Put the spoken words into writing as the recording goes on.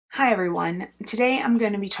Hi everyone. Today I'm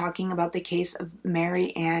going to be talking about the case of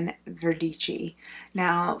Mary Ann Verdecchia.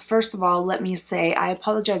 Now, first of all, let me say I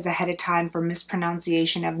apologize ahead of time for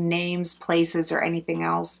mispronunciation of names, places, or anything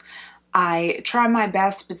else. I try my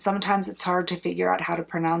best, but sometimes it's hard to figure out how to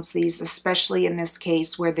pronounce these, especially in this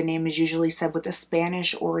case where the name is usually said with a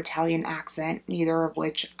Spanish or Italian accent, neither of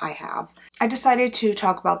which I have. I decided to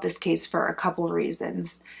talk about this case for a couple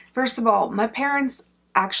reasons. First of all, my parents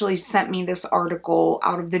actually sent me this article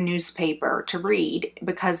out of the newspaper to read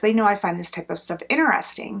because they know I find this type of stuff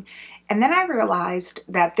interesting. And then I realized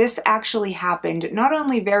that this actually happened not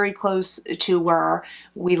only very close to where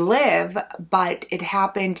we live, but it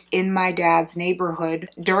happened in my dad's neighborhood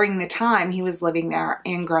during the time he was living there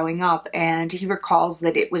and growing up. And he recalls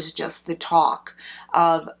that it was just the talk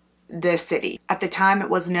of the city. At the time, it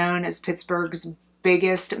was known as Pittsburgh's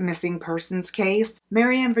biggest missing persons case.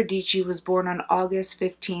 Mary Ann Verdecchia was born on August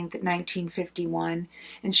 15th, 1951,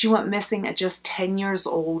 and she went missing at just 10 years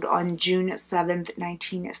old on June 7th,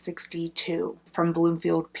 1962 from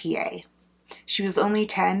Bloomfield, PA. She was only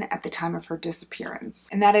 10 at the time of her disappearance.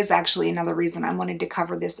 And that is actually another reason I wanted to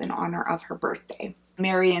cover this in honor of her birthday.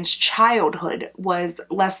 Mary Ann's childhood was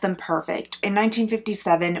less than perfect. In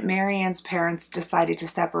 1957, Mary Ann's parents decided to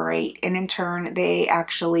separate, and in turn, they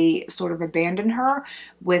actually sort of abandoned her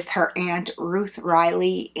with her aunt Ruth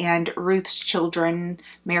Riley and Ruth's children,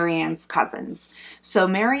 Mary Ann's cousins. So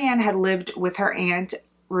Mary Ann had lived with her aunt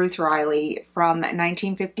Ruth Riley from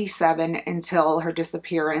 1957 until her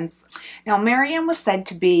disappearance. Now, Mary Ann was said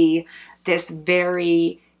to be this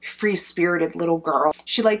very free-spirited little girl.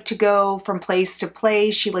 She liked to go from place to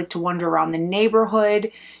place. She liked to wander around the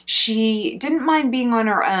neighborhood. She didn't mind being on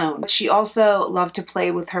her own. She also loved to play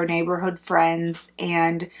with her neighborhood friends,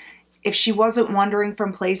 and if she wasn't wandering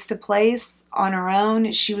from place to place on her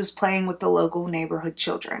own, she was playing with the local neighborhood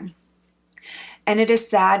children. And it is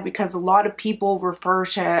sad because a lot of people refer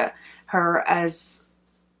to her as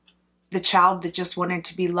the child that just wanted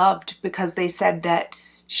to be loved, because they said that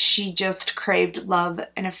she just craved love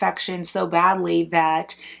and affection so badly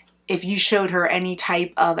that if you showed her any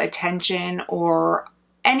type of attention or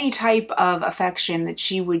any type of affection, that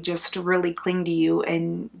she would just really cling to you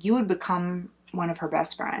and you would become one of her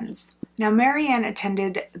best friends. Now, Mary Ann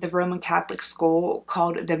attended the Roman Catholic school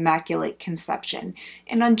called the Immaculate Conception,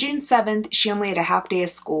 and on June 7th, she only had a half day of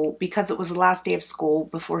school because it was the last day of school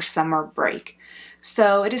before summer break.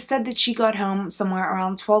 So it is said that she got home somewhere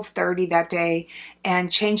around 12:30 that day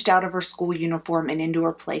and changed out of her school uniform and into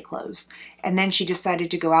her play clothes, and then she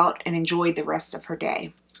decided to go out and enjoy the rest of her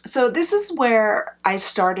day. So this is where I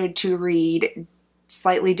started to read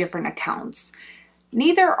slightly different accounts.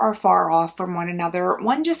 Neither are far off from one another.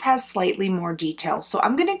 One just has slightly more detail. So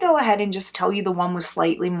I'm going to go ahead and just tell you the one with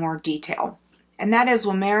slightly more detail. And that is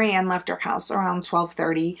when Mary Ann left her house around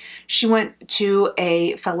 12:30, she went to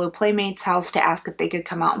a fellow playmate's house to ask if they could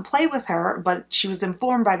come out and play with her, but she was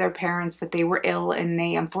informed by their parents that they were ill and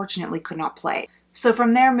they unfortunately could not play. So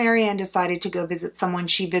from there, Mary Ann decided to go visit someone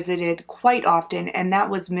she visited quite often, and that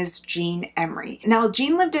was Miss Jean Emery. Now,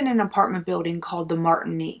 Jean lived in an apartment building called the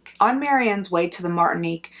Martinique. On Mary Ann's way to the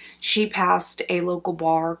Martinique, she passed a local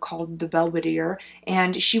bar called the Belvedere,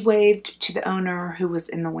 and she waved to the owner who was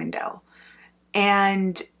in the window.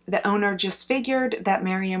 And the owner just figured that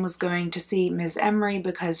Mary Ann was going to see Ms. Emery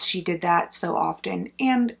because she did that so often,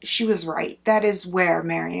 and she was right. That is where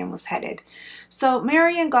Mary Ann was headed. So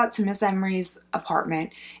Mary Ann got to Ms. Emery's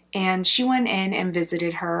apartment, and she went in and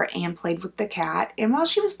visited her and played with the cat. And while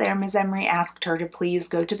she was there, Ms. Emery asked her to please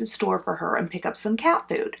go to the store for her and pick up some cat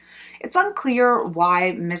food. It's unclear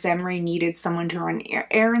why Ms. Emery needed someone to run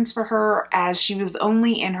errands for her, as she was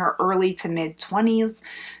only in her early to mid-20s.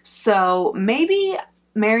 So maybe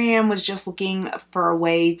Mary Ann was just looking for a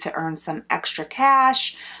way to earn some extra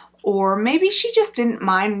cash, or maybe she just didn't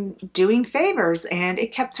mind doing favors and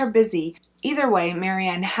it kept her busy. Either way, Mary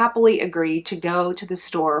Ann happily agreed to go to the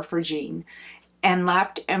store for Jean and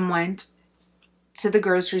left and went to the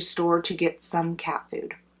grocery store to get some cat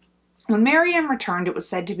food. When Mary Ann returned, it was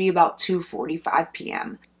said to be about 2:45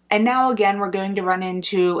 p.m. And now again, we're going to run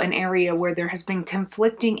into an area where there has been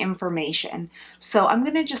conflicting information. So I'm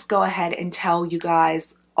going to just go ahead and tell you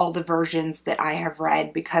guys all the versions that I have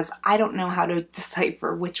read because I don't know how to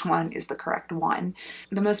decipher which one is the correct one.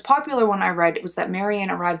 The most popular one I read was that Mary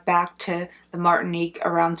Ann arrived back to the Martinique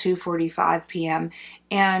around 2:45 p.m.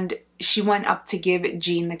 and she went up to give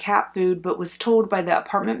Jean the cat food, but was told by the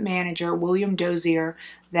apartment manager, William Dozier,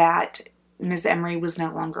 that Ms. Emery was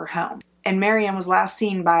no longer home. and Mary Ann was last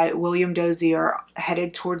seen by William Dozier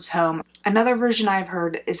headed towards home. Another version I've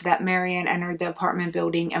heard is that Mary Ann entered the apartment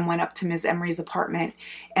building and went up to Ms. Emery's apartment,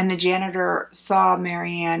 and the janitor saw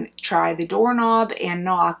Mary Ann try the doorknob and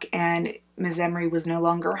knock, and Ms. Emery was no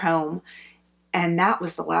longer home, and that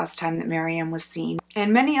was the last time that Mary Ann was seen.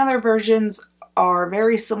 And many other versions are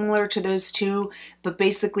very similar to those two, but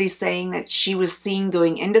basically saying that she was seen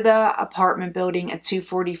going into the apartment building at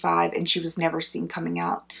 2:45 and she was never seen coming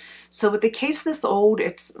out. So with a case this old,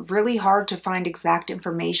 it's really hard to find exact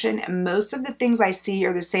information, and most of the things I see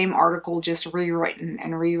are the same article just rewritten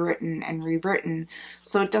and rewritten and rewritten,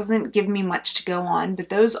 so it doesn't give me much to go on, but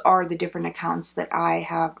those are the different accounts that I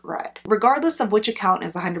have read. Regardless of which account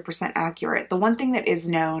is 100% accurate, the one thing that is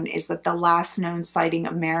known is that the last known sighting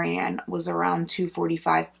of Mary Ann was around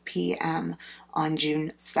 2:45 p.m. on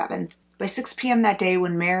June 7th. By 6 p.m. that day,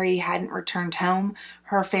 when Mary hadn't returned home,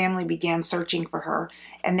 her family began searching for her,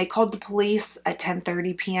 and they called the police at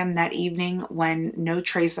 10:30 p.m. that evening when no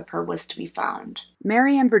trace of her was to be found.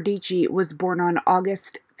 Mary Ann Verdecchia was born on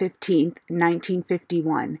August 15,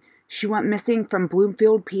 1951. She went missing from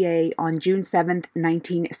Bloomfield, PA on June 7,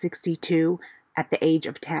 1962, at the age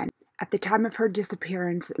of 10. At the time of her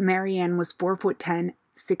disappearance, Mary Ann was 4'10",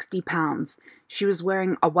 60 pounds. She was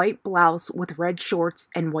wearing a white blouse with red shorts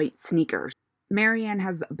and white sneakers. Mary Ann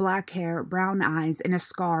has black hair, brown eyes, and a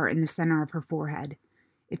scar in the center of her forehead.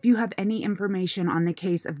 If you have any information on the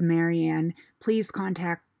case of Mary Ann, please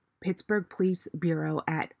contact Pittsburgh Police Bureau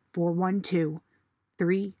at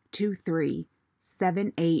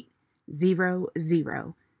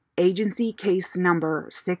 412-323-7800. Agency case number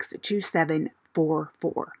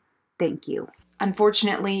 62744. Thank you.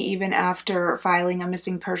 Unfortunately, even after filing a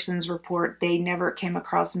missing persons report, they never came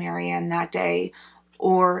across Mary Ann that day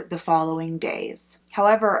or the following days.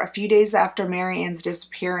 However, a few days after Mary Ann's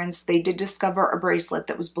disappearance, they did discover a bracelet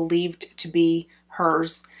that was believed to be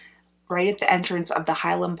hers right at the entrance of the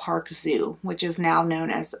Highland Park Zoo, which is now known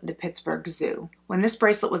as the Pittsburgh Zoo. When this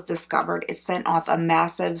bracelet was discovered, it sent off a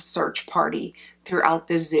massive search party throughout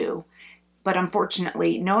the zoo. But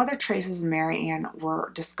unfortunately, no other traces of Mary Ann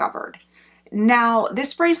were discovered. Now,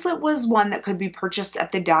 this bracelet was one that could be purchased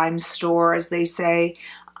at the dime store, as they say.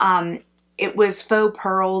 It was faux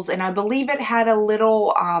pearls, and I believe it had a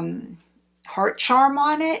little heart charm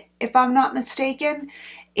on it, if I'm not mistaken.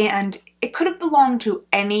 And it could have belonged to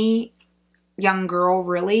any young girl,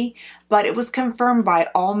 really, but it was confirmed by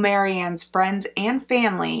all Mary Ann's friends and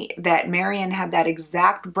family that Mary Ann had that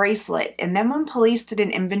exact bracelet. And then when police did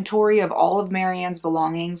an inventory of all of Mary Ann's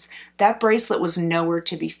belongings, that bracelet was nowhere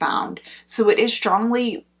to be found. So it is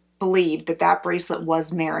strongly believed that that bracelet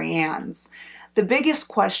was Mary Ann's. The biggest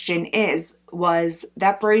question was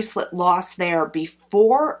that bracelet lost there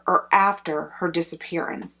before or after her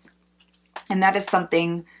disappearance? And that is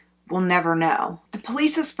something we'll never know. The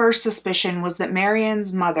police's first suspicion was that Mary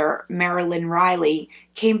Ann's mother, Marilyn Riley,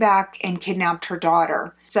 came back and kidnapped her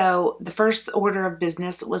daughter. So the first order of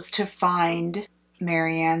business was to find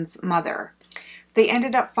Mary Ann's mother. They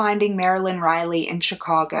ended up finding Marilyn Riley in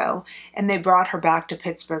Chicago, and they brought her back to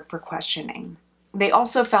Pittsburgh for questioning. They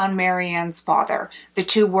also found Mary Ann's father. The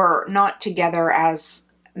two were not together, as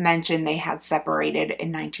mentioned. They had separated in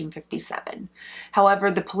 1957. However,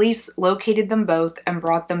 the police located them both and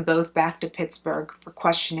brought them both back to Pittsburgh for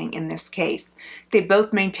questioning in this case. They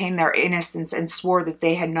both maintained their innocence and swore that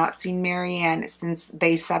they had not seen Mary Ann since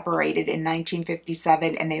they separated in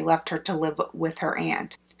 1957 and they left her to live with her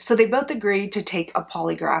aunt. So they both agreed to take a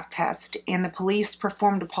polygraph test, and the police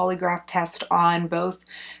performed a polygraph test on both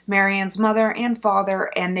Mary Ann's mother and father,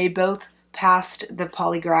 and they both passed the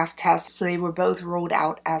polygraph test, so they were both ruled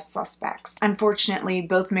out as suspects. Unfortunately,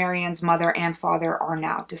 both Mary Ann's mother and father are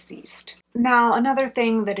now deceased. Now, another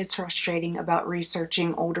thing that is frustrating about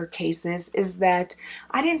researching older cases is that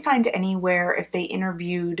I didn't find anywhere if they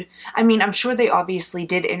interviewed, I'm sure they obviously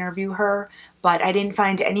did interview her, but I didn't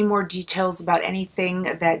find any more details about anything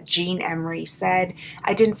that Jean Emery said.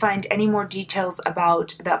 I didn't find any more details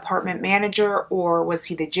about the apartment manager, or was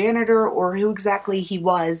he the janitor, or who exactly he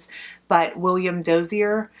was, but William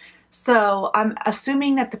Dozier. So I'm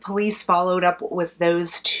assuming that the police followed up with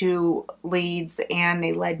those two leads and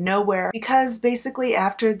they led nowhere, because basically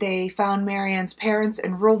after they found Mary Ann's parents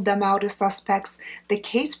and ruled them out as suspects, the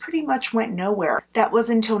case pretty much went nowhere. That was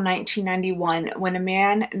until 1991 when a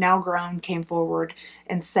man, now grown, came forward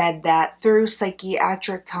and said that through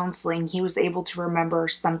psychiatric counseling he was able to remember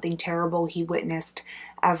something terrible he witnessed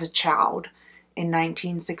as a child in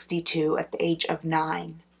 1962 at the age of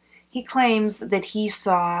 9. He claims that he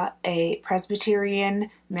saw a Presbyterian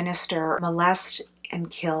minister molest and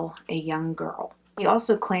kill a young girl. He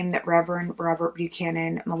also claimed that Reverend Robert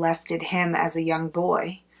Buchanan molested him as a young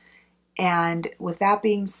boy. And with that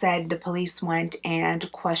being said, the police went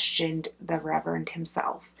and questioned the Reverend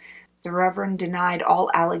himself. The Reverend denied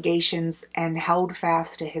all allegations and held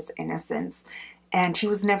fast to his innocence, and he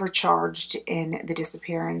was never charged in the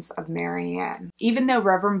disappearance of Mary Ann. Even though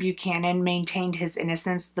Reverend Buchanan maintained his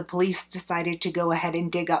innocence, the police decided to go ahead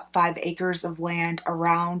and dig up 5 acres of land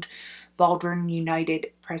around Baldwin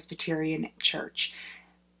United Presbyterian Church.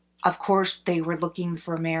 Of course, they were looking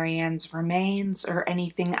for Mary Ann's remains or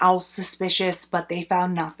anything else suspicious, but they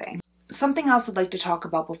found nothing. Something else I'd like to talk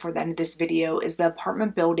about before the end of this video is the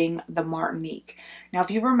apartment building, the Martinique. Now,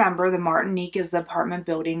 if you remember, the Martinique is the apartment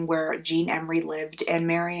building where Jean Emery lived and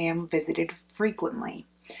Mary Ann visited frequently.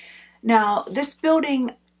 Now, this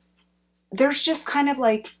building, there's just kind of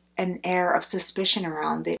like an air of suspicion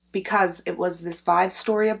around it because it was this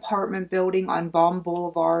 5-story apartment building on Baum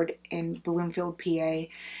Boulevard in Bloomfield, PA.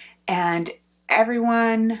 And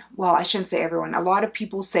everyone, well, I shouldn't say everyone, a lot of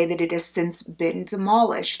people say that it has since been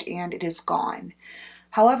demolished and it is gone.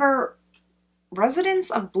 However,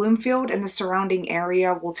 residents of Bloomfield and the surrounding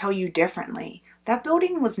area will tell you differently. That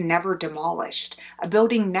building was never demolished. A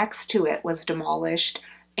building next to it was demolished,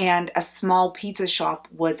 and a small pizza shop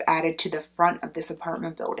was added to the front of this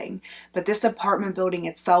apartment building. But this apartment building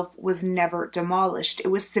itself was never demolished. It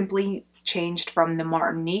was simply changed from the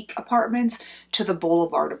Martinique apartments to the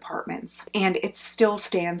Boulevard apartments, and it still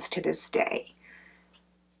stands to this day.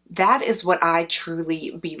 That is what I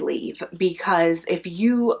truly believe, because if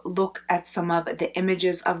you look at some of the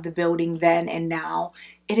images of the building then and now,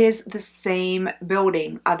 it is the same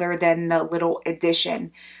building other than the little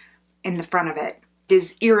addition in the front of it. It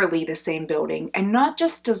is eerily the same building, and not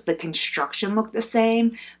just does the construction look the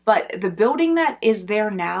same, but the building that is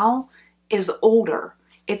there now is older.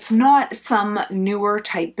 It's not some newer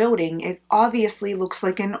type building. It obviously looks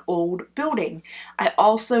like an old building. I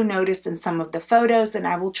also noticed in some of the photos, and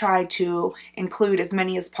I will try to include as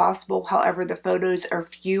many as possible, however the photos are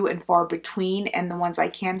few and far between, and the ones I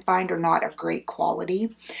can find are not of great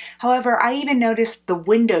quality. However, I even noticed the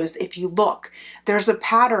windows. If you look, there's a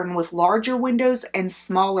pattern with larger windows and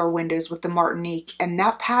smaller windows with the Martinique, and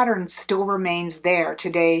that pattern still remains there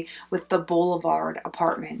today with the Boulevard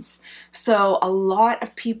apartments. So a lot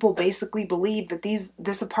of people basically believe that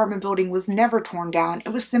this apartment building was never torn down. It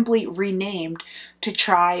was simply renamed to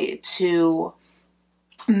try to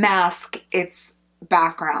mask its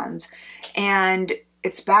background. And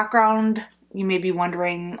its background, you may be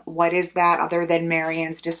wondering, what is that other than Mary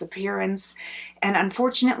Ann's disappearance? And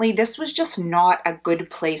unfortunately, this was just not a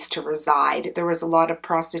good place to reside. There was a lot of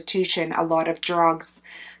prostitution, a lot of drugs.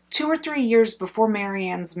 2 or 3 years before Mary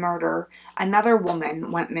Ann's murder, another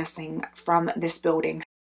woman went missing from this building.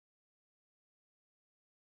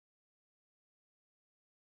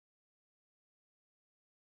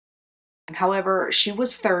 However, she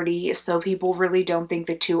was 30, so people really don't think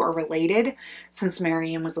the two are related since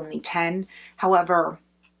Mary Ann was only 10. However,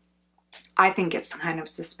 I think it's kind of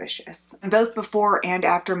suspicious. Both before and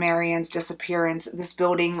after Mary Ann's disappearance, this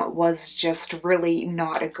building was just really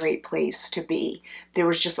not a great place to be. There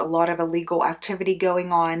was just a lot of illegal activity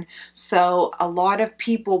going on, so a lot of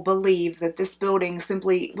people believe that this building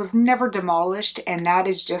simply was never demolished, and that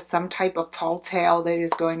is just some type of tall tale that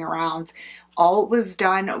is going around. All it was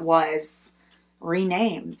done was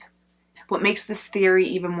renamed. What makes this theory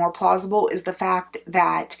even more plausible is the fact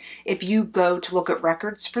that if you go to look at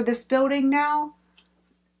records for this building now,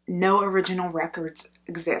 no original records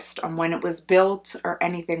exist on when it was built or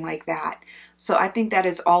anything like that. So I think that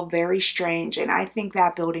is all very strange, and I think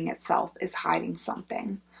that building itself is hiding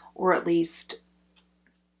something, or at least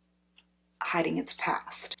hiding its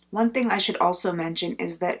past. One thing I should also mention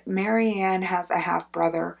is that Mary Ann has a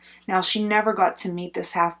half-brother. Now, she never got to meet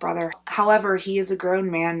this half-brother. However, he is a grown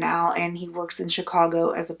man now, and he works in Chicago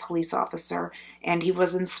as a police officer, and he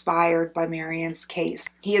was inspired by Mary Ann's case.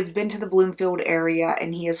 He has been to the Bloomfield area,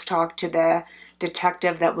 and he has talked to the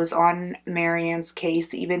detective that was on Mary Ann's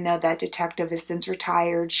case. Even though that detective has since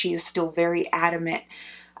retired, she is still very adamant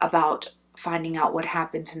about finding out what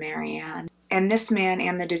happened to Mary Ann. And this man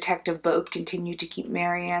and the detective both continue to keep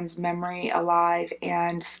Mary Ann's memory alive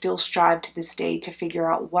and still strive to this day to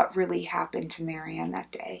figure out what really happened to Mary Ann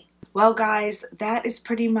that day. Well, guys, that is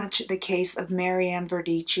pretty much the case of Mary Ann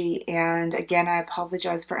Verdecchia, and again, I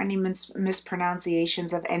apologize for any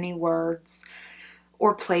mispronunciations of any words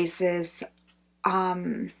or places.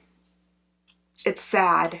 It's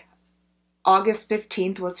sad. August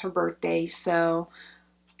 15th was her birthday, so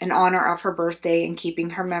in honor of her birthday and keeping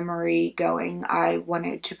her memory going, I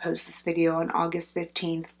wanted to post this video on August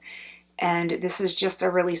 15th. And this is just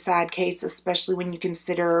a really sad case, especially when you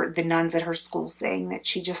consider the nuns at her school saying that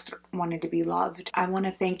she just wanted to be loved. I want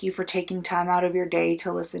to thank you for taking time out of your day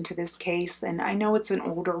to listen to this case. And I know it's an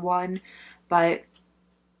older one, but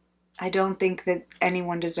I don't think that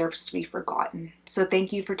anyone deserves to be forgotten. So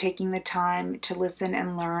thank you for taking the time to listen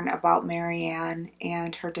and learn about Mary Ann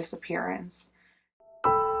and her disappearance.